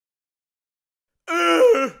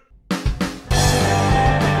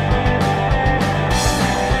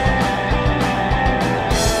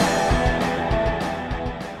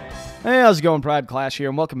How's it going, Pride Clash here,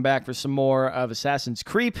 and welcome back for some more of Assassin's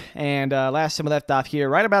Creep. And last time we left off here,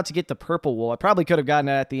 right about to get the purple wool. I probably could have gotten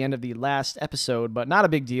it at the end of the last episode, but not a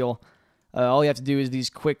big deal. All you have to do is these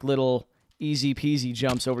quick little easy peasy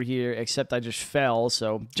jumps over here, except I just fell,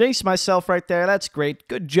 so jinxed myself right there. That's great.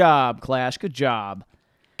 Good job, Clash. Good job.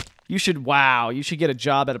 You should get a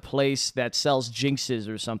job at a place that sells jinxes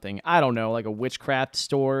or something. I don't know, like a witchcraft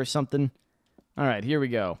store or something. All right, here we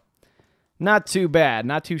go. Not too bad,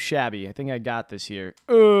 not too shabby. I think I got this here.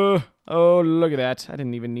 Oh, look at that. I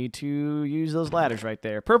didn't even need to use those ladders right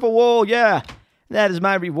there. Purple wool, yeah. That is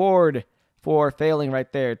my reward for failing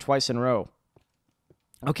right there twice in a row.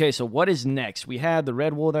 Okay, so what is next? We had the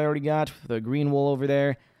red wool that I already got, the green wool over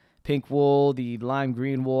there, pink wool, the lime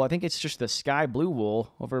green wool. I think it's just the sky blue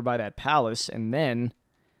wool over by that palace, and then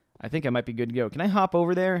I think I might be good to go. Can I hop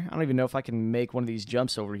over there? I don't even know if I can make one of these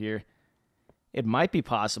jumps over here. It might be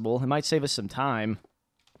possible. It might save us some time.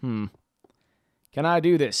 Can I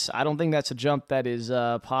do this? I don't think that's a jump that is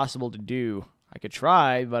possible to do. I could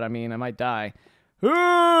try, but I mean, I might die. Ooh,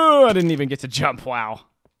 I didn't even get to jump. Wow.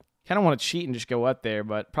 Kind of want to cheat and just go up there,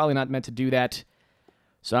 but probably not meant to do that.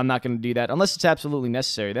 So I'm not going to do that unless it's absolutely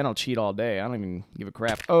necessary. Then I'll cheat all day. I don't even give a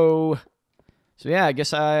crap. Oh. So yeah, I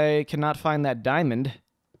guess I cannot find that diamond.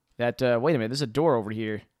 Wait a minute. There's a door over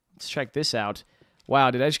here. Let's check this out.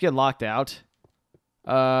 Wow, did I just get locked out?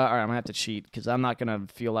 Alright, I'm gonna have to cheat, because I'm not gonna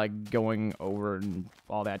feel like going over and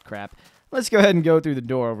all that crap. Let's go ahead and go through the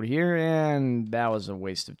door over here, and that was a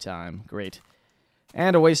waste of time. Great.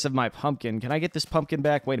 And a waste of my pumpkin. Can I get this pumpkin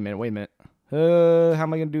back? Wait a minute. How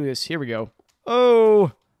am I gonna do this? Here we go.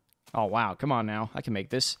 Oh! Oh, wow, come on now. I can make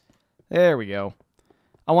this. There we go.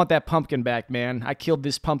 I want that pumpkin back, man. I killed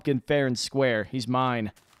this pumpkin fair and square. He's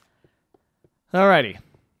mine. Alrighty.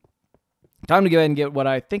 Time to go ahead and get what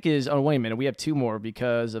I think is... Oh, wait a minute. We have two more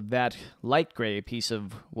because of that light gray piece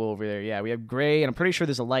of wool over there. Yeah, we have gray, and I'm pretty sure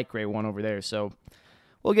there's a light gray one over there. So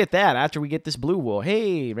we'll get that after we get this blue wool.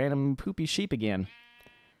 Hey, random poopy sheep again.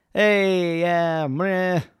 Hey, yeah,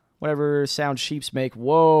 meh, whatever sound sheeps make.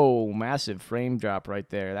 Whoa, massive frame drop right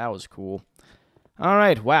there. That was cool. All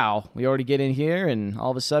right, wow. We already get in here, and all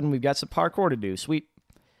of a sudden we've got some parkour to do. Sweet.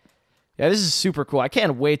 Yeah, this is super cool. I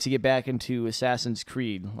can't wait to get back into Assassin's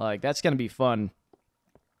Creed. Like, that's going to be fun.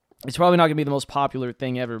 It's probably not going to be the most popular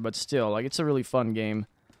thing ever, but still, like, it's a really fun game.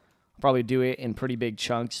 I'll probably do it in pretty big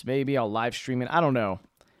chunks. Maybe I'll live stream it. I don't know.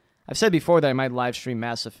 I've said before that I might live stream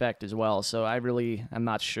Mass Effect as well, so I'm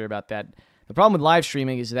not sure about that. The problem with live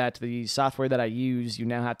streaming is that the software that I use, you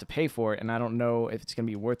now have to pay for it, and I don't know if it's going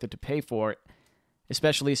to be worth it to pay for it.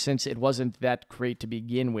 Especially since it wasn't that great to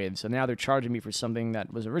begin with. So now they're charging me for something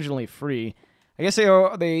that was originally free. I guess they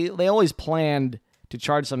always planned to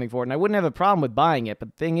charge something for it, and I wouldn't have a problem with buying it.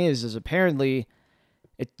 But the thing is apparently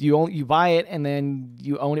you buy it and then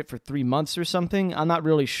you own it for 3 months or something. I'm not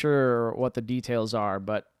really sure what the details are,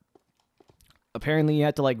 but apparently you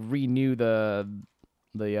have to like renew the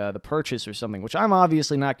purchase or something, which I'm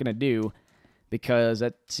obviously not going to do. Because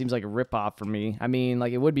that seems like a ripoff for me. I mean,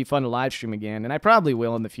 like, it would be fun to live stream again, and I probably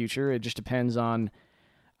will in the future. It just depends on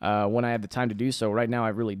when I have the time to do so. Right now,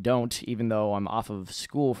 I really don't, even though I'm off of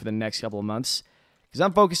school for the next couple of months. Because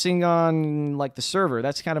I'm focusing on, like, the server.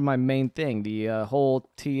 That's kind of my main thing. The whole,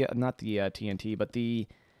 not the TNT, but the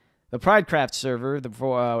Pridecraft server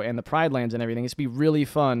and the Pride Lands and everything. It's going to be really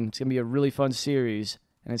fun. It's going to be a really fun series,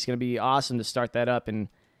 and it's going to be awesome to start that up and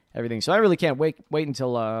everything. So I really can't wait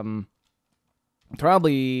until...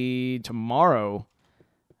 Probably tomorrow.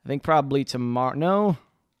 I think probably tomorrow. No?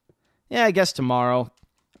 Yeah, I guess tomorrow.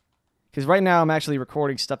 Because right now I'm actually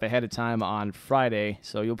recording stuff ahead of time on Friday,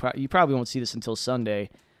 so you probably won't see this until Sunday.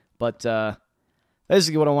 But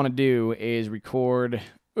basically what I want to do is record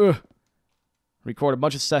a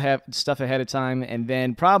bunch of stuff ahead of time, and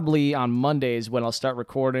then probably on Mondays when I'll start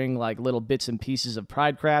recording like little bits and pieces of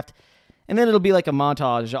Pridecraft. And then it'll be like a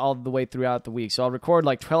montage all the way throughout the week. So I'll record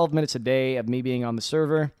like 12 minutes a day of me being on the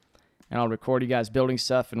server. And I'll record you guys building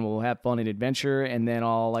stuff, and we'll have fun and adventure. And then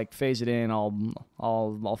I'll like phase it in.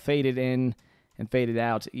 I'll fade it in and fade it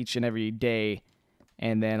out each and every day.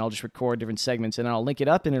 And then I'll just record different segments, and I'll link it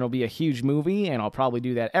up, and it'll be a huge movie. And I'll probably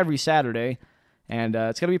do that every Saturday. And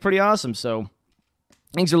it's going to be pretty awesome. So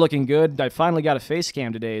things are looking good. I finally got a face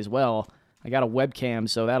cam today as well. I got a webcam,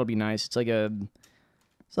 so that'll be nice. It's like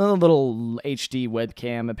it's a little HD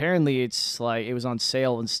webcam. Apparently, it's like it was on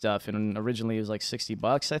sale and stuff, and originally it was like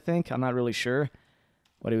 $60, I think. I'm not really sure,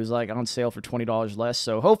 but it was like on sale for $20 less.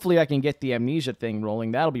 So hopefully, I can get the Amnesia thing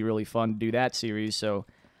rolling. That'll be really fun to do that series. So,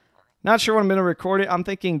 not sure when I'm gonna record it. I'm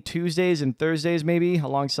thinking Tuesdays and Thursdays maybe,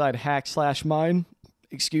 alongside Hack/Mine.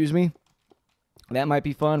 Excuse me. That might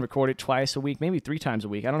be fun. Record it twice a week, maybe 3 times a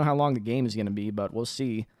week. I don't know how long the game is going to be, but we'll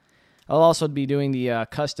see. I'll also be doing the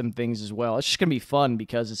custom things as well. It's just going to be fun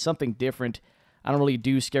because it's something different. I don't really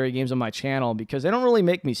do scary games on my channel because they don't really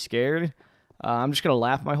make me scared. I'm just going to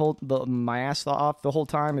laugh my ass off the whole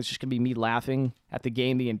time. It's just going to be me laughing at the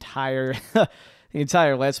game the entire the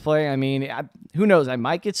entire Let's Play. I mean, who knows? I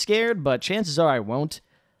might get scared, but chances are I won't.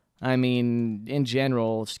 I mean, in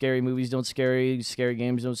general, scary movies don't scare me. Scary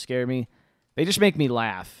games don't scare me. They just make me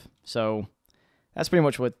laugh. So that's pretty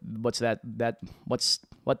much what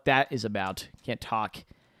that is about. Can't talk.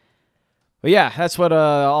 But yeah, that's what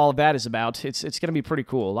all of that is about. It's gonna be pretty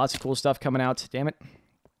cool. Lots of cool stuff coming out. Damn it.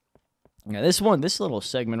 Now this little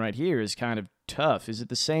segment right here is kind of tough. Is it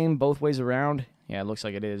the same both ways around? Yeah, it looks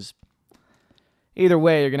like it is. Either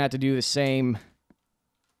way, you're gonna have to do the same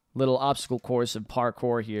little obstacle course of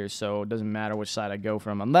parkour here, so it doesn't matter which side I go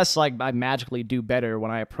from. Unless, like, I magically do better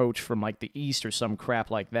when I approach from, like, the east or some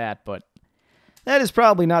crap like that, but that is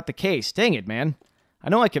probably not the case. Dang it, man. I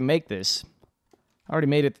know I can make this. I already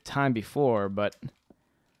made it the time before, but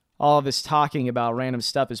all of this talking about random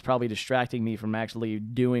stuff is probably distracting me from actually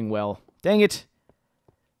doing well. Dang it.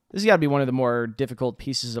 This has got to be one of the more difficult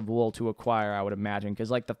pieces of wool to acquire, I would imagine,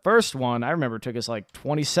 because, like, the first one, I remember, took us, like,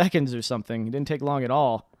 20 seconds or something. It didn't take long at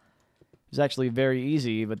all. It was actually very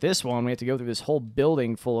easy, but this one, we have to go through this whole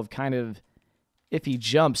building full of kind of iffy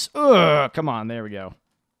jumps. Ugh, come on, there we go.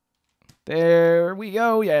 There we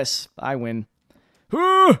go, yes, I win.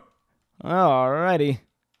 Alrighty.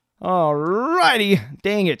 Alrighty.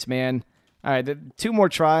 Dang it, man. Alright, 2 more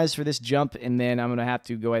tries for this jump, and then I'm going to have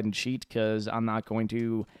to go ahead and cheat, because I'm not going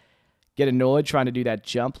to get annoyed trying to do that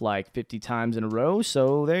jump like 50 times in a row,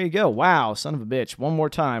 so there you go. Wow, son of a bitch. One more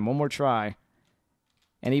time, one more try.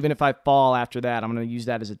 And even if I fall after that, I'm going to use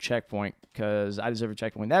that as a checkpoint, because I deserve a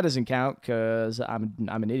checkpoint. That doesn't count, because I'm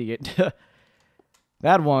an idiot.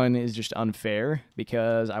 That one is just unfair,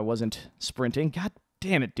 because I wasn't sprinting. God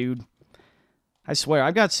damn it, dude. I swear,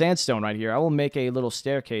 I've got sandstone right here. I will make a little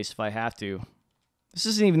staircase if I have to. This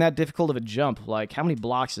isn't even that difficult of a jump. Like, how many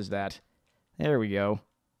blocks is that? There we go.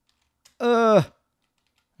 Alright,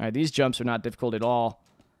 these jumps are not difficult at all.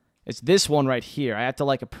 It's this one right here. I have to,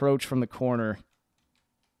 like, approach from the corner.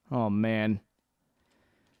 Oh, man.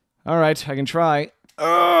 Alright, I can try.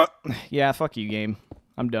 Yeah, fuck you, game.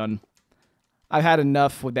 I'm done. I've had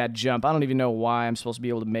enough with that jump. I don't even know why I'm supposed to be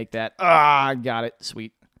able to make that. I got it.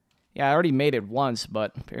 Sweet. Yeah, I already made it once,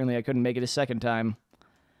 but apparently I couldn't make it a second time.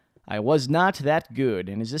 I was not that good.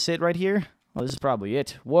 And is this it right here? Oh, this is probably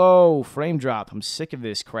it. Whoa, frame drop. I'm sick of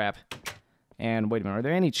this crap. And wait a minute, are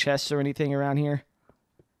there any chests or anything around here?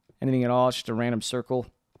 Anything at all? It's just a random circle.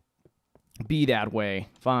 Be that way.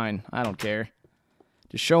 Fine. I don't care.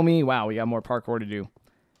 Just show me. Wow, we got more parkour to do.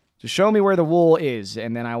 Just show me where the wool is,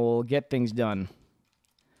 and then I will get things done.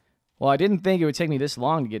 Well, I didn't think it would take me this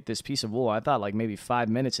long to get this piece of wool. I thought like maybe 5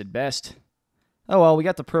 minutes at best. Oh, well, we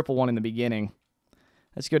got the purple one in the beginning.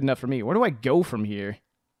 That's good enough for me. Where do I go from here?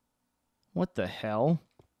 What the hell?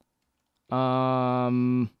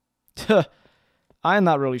 I'm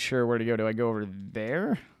not really sure where to go. Do I go over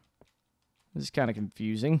there? This is kind of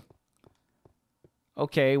confusing.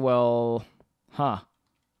 Okay, well,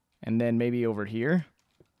 and then maybe over here?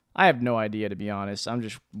 I have no idea, to be honest. I'm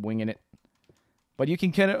just winging it. But you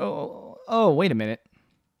can kind of... Oh, wait a minute.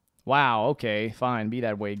 Wow, okay, fine. Be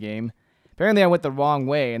that way, game. Apparently I went the wrong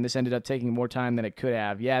way, and this ended up taking more time than it could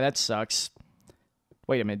have. Yeah, that sucks.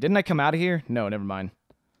 Wait a minute. Didn't I come out of here? No, never mind.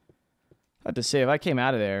 I have to say, if I came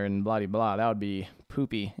out of there and blah-de-blah, that would be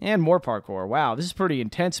poopy. And more parkour. Wow, this is pretty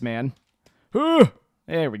intense, man.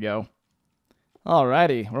 There we go.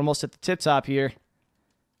 Alrighty, we're almost at the tip top here.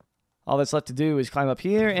 All that's left to do is climb up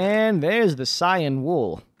here, and there's the cyan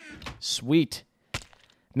wool. Sweet.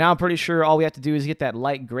 Now I'm pretty sure all we have to do is get that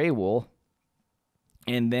light gray wool,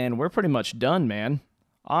 and then we're pretty much done, man.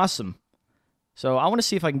 Awesome. So I want to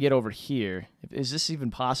see if I can get over here. Is this even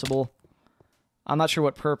possible? I'm not sure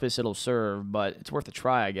what purpose it'll serve, but it's worth a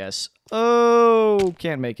try, I guess. Oh,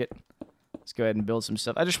 can't make it. Let's go ahead and build some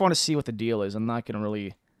stuff. I just want to see what the deal is. I'm not going to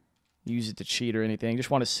really use it to cheat or anything. Just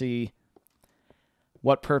want to see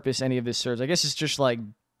what purpose any of this serves. I guess it's just like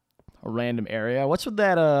a random area. What's with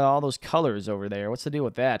that, all those colors over there? What's the deal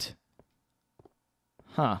with that?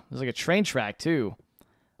 Huh, there's like a train track too.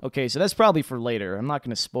 Okay, so that's probably for later. I'm not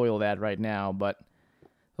going to spoil that right now, but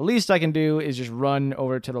the least I can do is just run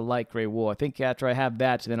over to the light gray wool. I think after I have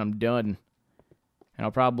that, then I'm done. And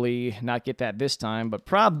I'll probably not get that this time, but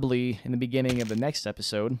probably in the beginning of the next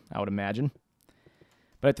episode, I would imagine.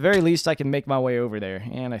 But at the very least, I can make my way over there.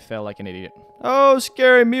 And I fell like an idiot. Oh,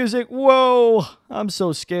 scary music. Whoa. I'm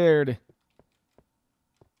so scared.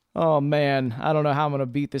 Oh man, I don't know how I'm gonna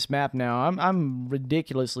beat this map now. I'm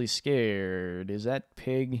ridiculously scared. Is that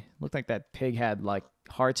pig? Looked like that pig had like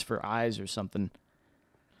hearts for eyes or something.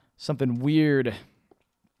 Something weird.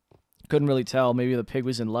 Couldn't really tell. Maybe the pig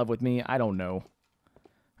was in love with me. I don't know. All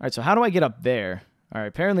right, so how do I get up there? All right,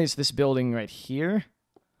 apparently it's this building right here.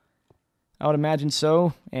 I would imagine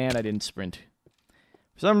so, and I didn't sprint.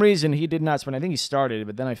 For some reason, he did not sprint. I think he started,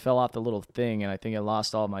 but then I fell off the little thing, and I think I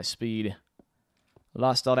lost all my speed.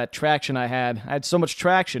 Lost all that traction I had. I had so much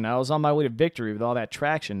traction. I was on my way to victory with all that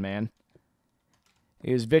traction, man.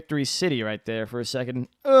 It was Victory City right there for a second.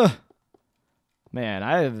 Ugh. Man,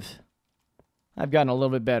 I've gotten a little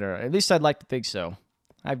bit better. At least I'd like to think so.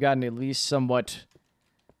 I've gotten at least somewhat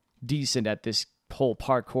decent at this whole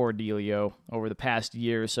parkour dealio over the past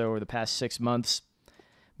year or so, or the past 6 months.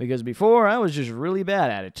 Because before, I was just really bad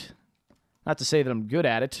at it. Not to say that I'm good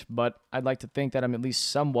at it, but I'd like to think that I'm at least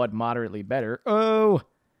somewhat moderately better. Oh!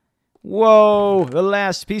 Whoa! The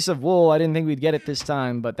last piece of wool. I didn't think we'd get it this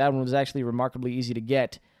time, but that one was actually remarkably easy to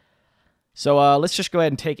get. So let's just go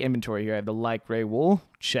ahead and take inventory here. I have the light gray wool.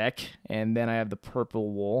 Check. And then I have the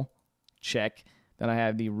purple wool. Check. Then I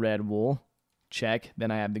have the red wool. Check. Then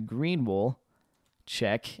I have the green wool.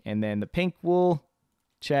 Check. And then the pink wool.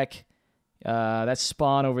 Check. That's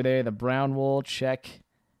spawn over there. The brown wool. Check.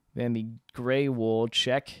 Then the gray wool,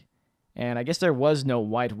 check. And I guess there was no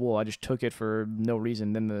white wool. I just took it for no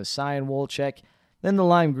reason. Then the cyan wool, check. Then the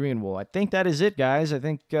lime green wool. I think that is it, guys. I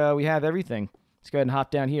think we have everything. Let's go ahead and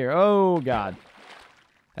hop down here. Oh, God.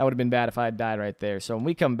 That would have been bad if I had died right there. So when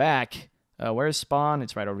we come back, where's spawn?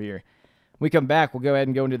 It's right over here. When we come back, we'll go ahead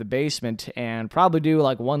and go into the basement and probably do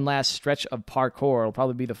like one last stretch of parkour. It'll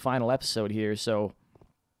probably be the final episode here. So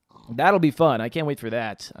that'll be fun. I can't wait for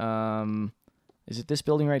that. Is it this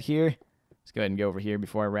building right here? Let's go ahead and go over here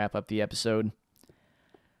before I wrap up the episode.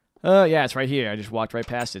 Yeah, it's right here. I just walked right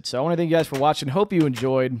past it. So I want to thank you guys for watching. Hope you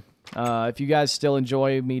enjoyed. If you guys still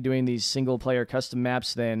enjoy me doing these single-player custom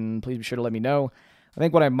maps, then please be sure to let me know. I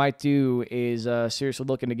think what I might do is seriously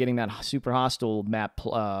look into getting that Super Hostile map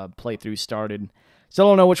playthrough started. Still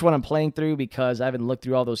don't know which one I'm playing through because I haven't looked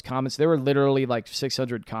through all those comments. There were literally like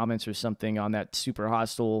 600 comments or something on that Super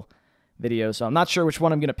Hostile video, so I'm not sure which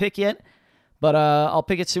one I'm going to pick yet. But I'll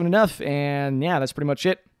pick it soon enough, and yeah, that's pretty much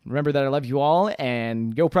it. Remember that I love you all,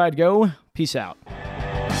 and go Pride go. Peace out.